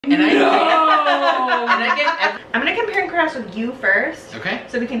And I'm gonna compare and contrast with you first. Okay.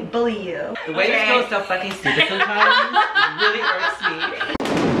 So we can bully you. The way this girl is so fucking stupid sometimes really irks me.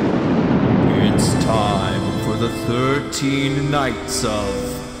 It's time for the 13 Nights of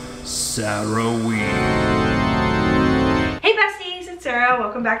Saraween. Hey besties, it's Sarah.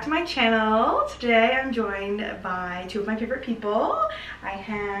 Welcome back to my channel. Today I'm joined by two of my favorite people. I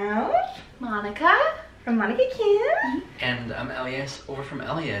have Monica from Monica Kim. And I'm Elias over from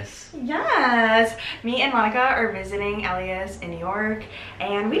Elias. Yes. Me and Monica are visiting Elias in New York,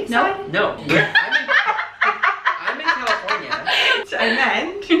 and we decided... No. I'm in California. I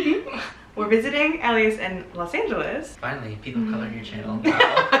meant we're visiting Elias in Los Angeles. Finally, people of color in your channel.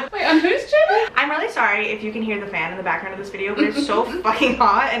 Wow. Wait, on whose channel? I'm really sorry if you can hear the fan in the background of this video, but it's so fucking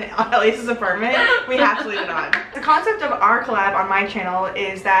hot in Elias's apartment. We have to leave it on. The concept of our collab on my channel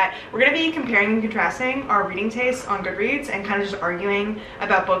is that we're going to be comparing and contrasting our reading tastes on Goodreads and kind of just arguing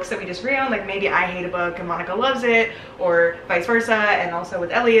about books that we disagree on. Like maybe I hate a book and Monica loves it, or vice versa, and also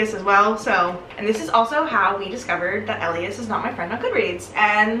with Elias as well. So, and this is also how we discovered that Elias is not my friend on Goodreads,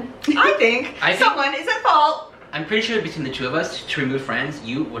 and I think someone is at fault. I'm pretty sure between the two of us, to remove friends,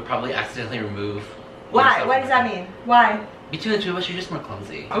 you would probably accidentally remove. Why? What does that mean? Why? Between the two of us, you're just more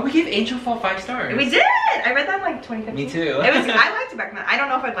clumsy. Oh, we gave Angel Fall 5 stars. We did! I read that in like 2015. Me too. I liked it back then. I don't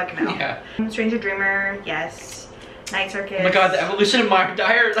know if I'd like it now. Yeah. Stranger Dreamer, yes. Night Circus. Oh my god, the evolution of Mark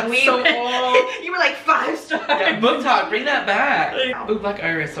Dyer. That's so old. You were like 5 stars. Yeah, Book Talk, bring that back. Oh, Black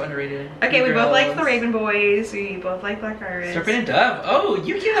Iris, so underrated. Okay, we both like The Raven Boys. We both like Black Iris. Serpent and Dove. Oh,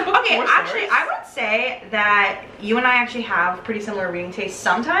 you gave that book 4 stars. Actually, I would say that you and I actually have pretty similar reading tastes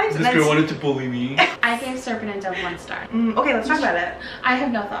sometimes. This girl wanted to bully me. I gave Serpent and Dove 1 star. Okay, let's talk about it. I have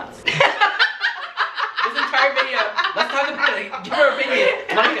no thoughts. This entire video, let's talk about it. Give her opinion.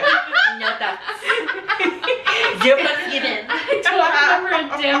 Monica. No thoughts. Give us given. I don't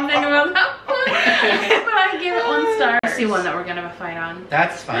remember a damn thing about that one. But I gave it 1 star. See one that we're gonna have a fight on.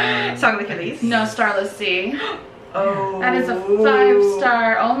 That's fine. Song of Achilles. No, Starless Sea. Oh. That is a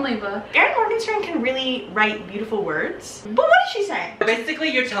 5-star only book. Erin Morgenstern can really write beautiful words. But what is she saying? Basically,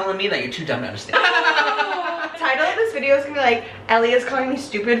 you're telling me that you're too dumb to understand. The title of this video is gonna be like, Elias calling me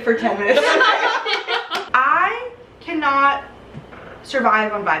stupid for 10 minutes. I cannot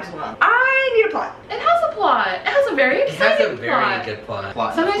survive on vibes alone. I need a plot. It has a plot. It has a very exciting plot. It has a very good plot.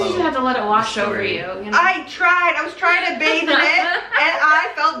 Sometimes you just have to let it wash over you. You know? I tried. I was trying to bathe in it, and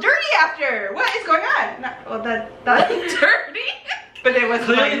I felt dirty after. What is going on? No, well, that dirty. But it was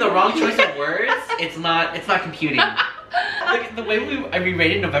clearly the wrong choice of words. It's not computing. Look at the way I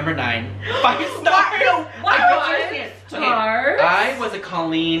re-rated November 9. 5 stars. No, why stars? I was a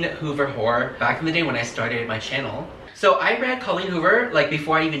Colleen Hoover whore back in the day when I started my channel. So I read Colleen Hoover like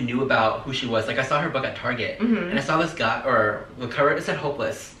before I even knew about who she was. Like I saw her book at Target, and I saw this guy, or the cover, it said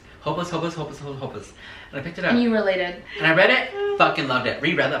hopeless. Hopeless, hopeless, hopeless, hopeless. And I picked it up. And you related. And I read it, fucking loved it.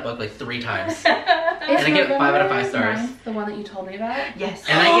 Reread that book like 3 times. And I gave it 5 out of 5 stars. 9th, the one that you told me about? Yes.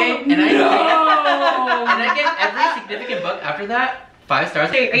 And I gave every significant book after that 5 stars.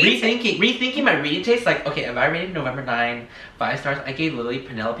 Hey, rethinking my reading taste. Like, okay, if I rated November 9 5 stars, I gave Lily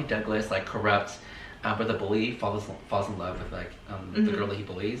Penelope Douglas like Corrupt, where the bully falls in love with like the girl that he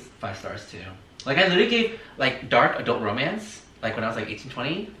bullies, 5 stars too. Like I literally gave like dark adult romance, like when I was like 18,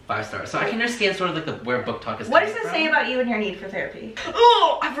 20, 5 stars. So I can understand sort of like where Book Talk is. What does this say about you and your need for therapy?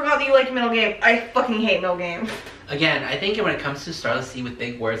 Oh, I forgot that you like middle game. I fucking hate middle game. Again, I think when it comes to Starless Sea with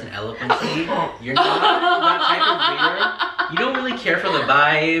big words and eloquency, you're not that type of reader. You don't really care for the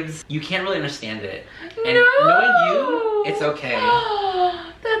vibes. You can't really understand it. And knowing you, it's okay.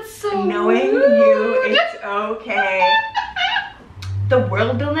 That's so knowing rude. you, it's okay. The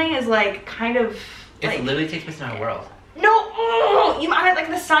world building is like kind of like, it literally takes place in our world. No, you meant like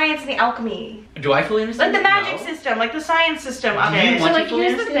the science and the alchemy. Do I fully understand? Like the magic system, like the science system of it. So like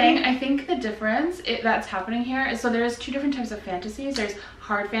here's the thing, I think the difference that's happening here is, so there's 2 different types of fantasies. There's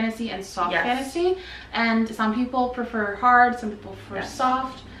hard fantasy and soft fantasy. And some people prefer hard, some people prefer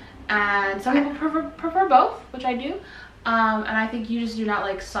soft, and some people prefer both, which I do. And I think you just do not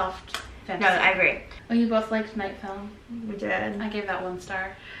like soft fantasy. No, I agree. Well, you both liked Night Film. We did. I gave that 1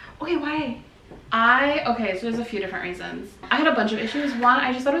 star. Okay, why? Okay, so there's a few different reasons. I had a bunch of issues. One,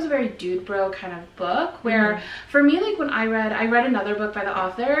 I just thought it was a very dude bro kind of book, where for me, like when I read another book by the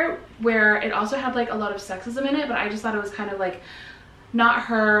author where it also had like a lot of sexism in it, but I just thought it was kind of like not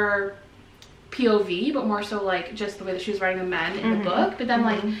her POV, but more so like just the way that she was writing the men in the book. But then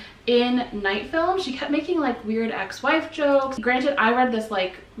like in Night Film, she kept making like weird ex-wife jokes. Granted, I read this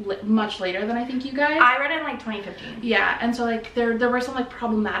like much later than I think you guys. I read it in like 2015. Yeah, and so like there were some like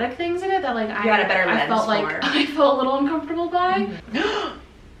problematic things in it that like I had a better lens felt like I felt a little uncomfortable by.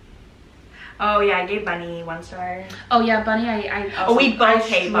 Oh yeah, I gave Bunny 1 star. Oh yeah, Bunny, I also, we both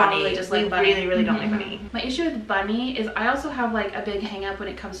hate Bunny. Dislike We Bunny. really don't like Bunny. My issue with Bunny is I also have like a big hang up when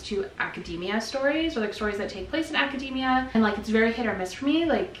it comes to academia stories, or like stories that take place in academia, and like it's very hit or miss for me,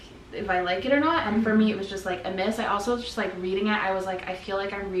 like if I like it or not. And for me it was just like a miss. I also just like reading it, I was like, I feel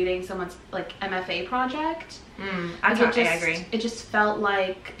like I'm reading someone's like MFA project. I agree. It just felt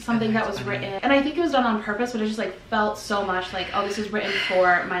like something that was written, and I think it was done on purpose, but it just like felt so much like, oh, this is written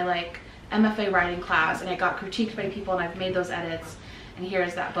for my like MFA writing class, and it got critiqued by people, and I've made those edits, and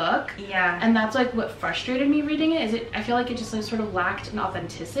here's that book. Yeah. And that's like what frustrated me reading it, is I feel like it just like sort of lacked an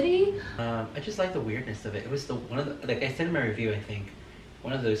authenticity. I just like the weirdness of it. It was one of the, like I said in my review, I think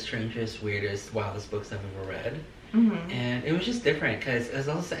one of those strangest, weirdest, wildest books I've ever read. And it was just different because it was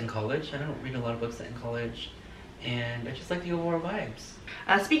also set in college. I don't read a lot of books set in college, and I just like the overall vibes.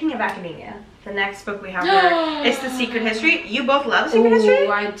 Speaking of academia, the next book we have here is The Secret History. You both love The Secret History?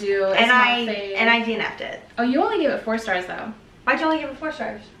 Oh, I do. It's and I DNF'd it. Oh, you only gave it 4 stars though. Why'd you only give it 4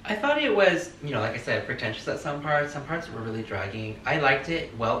 stars? I thought it was, you know, like I said, pretentious at some parts. Some parts were really dragging. I liked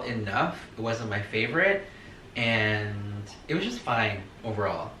it well enough. It wasn't my favorite, and it was just fine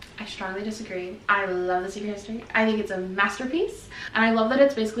overall. I strongly disagree. I love The Secret History. I think it's a masterpiece, and I love that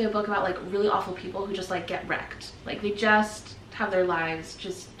it's basically a book about like really awful people who just like get wrecked. Like they just have their lives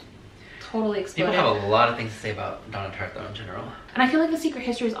just totally exploded. People have a lot of things to say about Donna Tartt though in general. And I feel like The Secret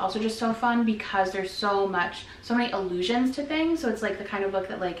History is also just so fun because there's so many allusions to things. So it's like the kind of book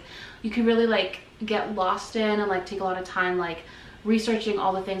that like you can really like get lost in and like take a lot of time like researching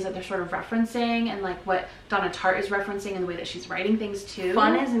all the things that they're sort of referencing, and like what Donna Tartt is referencing and the way that she's writing things too.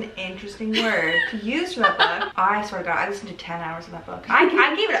 Fun is an interesting word to use for that book. I swear to God, I listened to 10 hours of that book.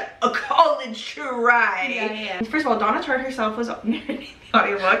 I gave it a college try. Yeah. First of all, Donna Tartt herself was narrating the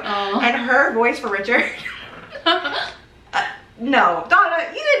audiobook, and her voice for Richard. No, Donna,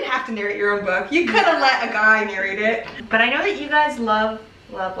 you didn't have to narrate your own book. You could have let a guy narrate it. But I know that you guys love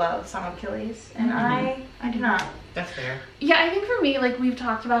Song of Achilles, and I do not. That's fair. Yeah, I think for me, like we've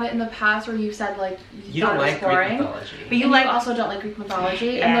talked about it in the past where you've said like you don't like Greek mythology. But you also don't like Greek mythology.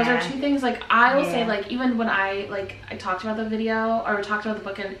 Yeah. And those are two things like I will say, like even when I talked about the video or talked about the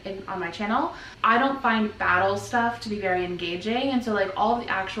book on my channel, I don't find battle stuff to be very engaging. And so like all of the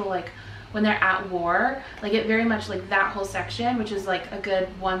actual like when they're at war, like it very much like that whole section, which is like a good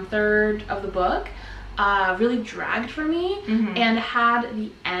 1/3 of the book, really dragged for me. And had the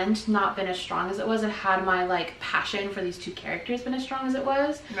end not been as strong as it was, and had my like passion for these two characters been as strong as it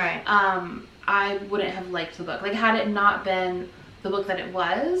was, right, I wouldn't have liked the book. Like had it not been the book that it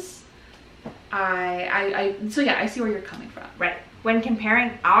was, so yeah, I see where you're coming from. Right. When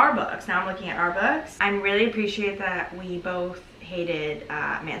comparing our books, now I'm looking at our books, I really appreciate that we both hated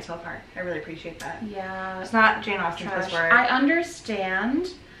Mansfield Park. I really appreciate that. Yeah. It's not Jane Austen's first word. I understand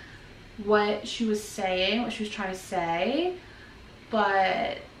what she was saying, what she was trying to say,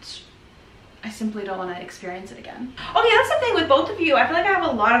 but I simply don't want to experience it again. Oh yeah, that's the thing with both of you. I feel like I have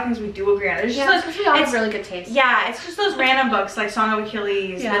a lot of things we do agree on. There's just because we all have really good taste. Yeah, it's just those random books like Song of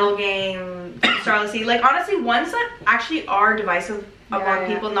Achilles, Middle Game, Starless Sea. Like honestly, ones that actually are divisive among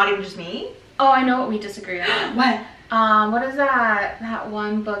people, not even just me. Oh, I know what we disagree on. What? What is that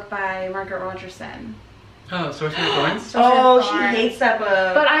one book by Margaret Rogerson? Oh, Sorcery of Thorns? Oh, she hates that book.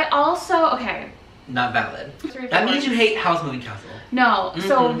 But I also, okay. Not valid. That means you hate Howl's Moving Castle. No,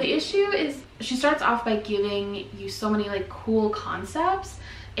 so the issue is she starts off by giving you so many like cool concepts,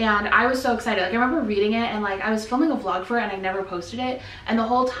 and I was so excited. Like I remember reading it, and like I was filming a vlog for it, and I never posted it, and the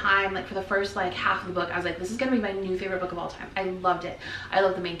whole time, like for the first like half of the book, I was like, this is gonna be my new favorite book of all time. I loved it. I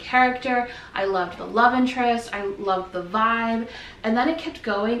loved the main character, I loved the love interest, I loved the vibe, and then it kept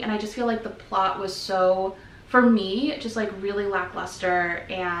going, and I just feel like the plot was so, for me, just like really lackluster,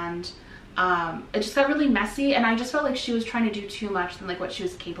 and it just got really messy, and I just felt like she was trying to do too much than like what she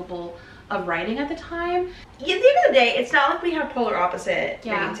was capable of writing at the time. At the end of the day, it's not like we have polar opposite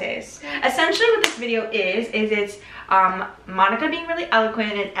reading tastes. Essentially what this video is it's Monica being really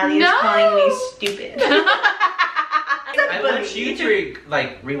eloquent and Ellias calling me stupid. I want you to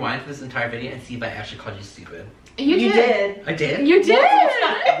like rewind this entire video and see if I actually called you stupid. You did. I did? You did!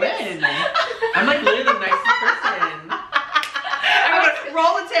 When? I'm like literally the nicest person. I'm gonna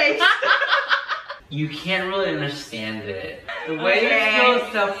roll the tape. You can't really understand it. The way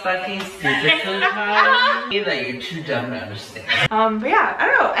you're so fucking stupid sometimes, that you're too dumb to understand. But yeah, I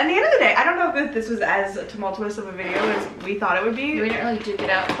don't know. At the end of the day, I don't know if this was as tumultuous of a video as we thought it would be. We didn't really duke it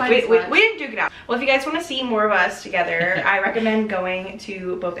out quite we didn't duke it out. Well, if you guys want to see more of us together, I recommend going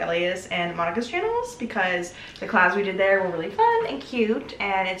to both Ellias and Monica's channels because the collabs we did there were really fun and cute,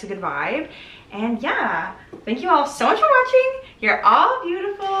 and it's a good vibe. And yeah, thank you all so much for watching. You're all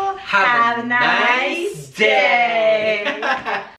beautiful. Have a nice day.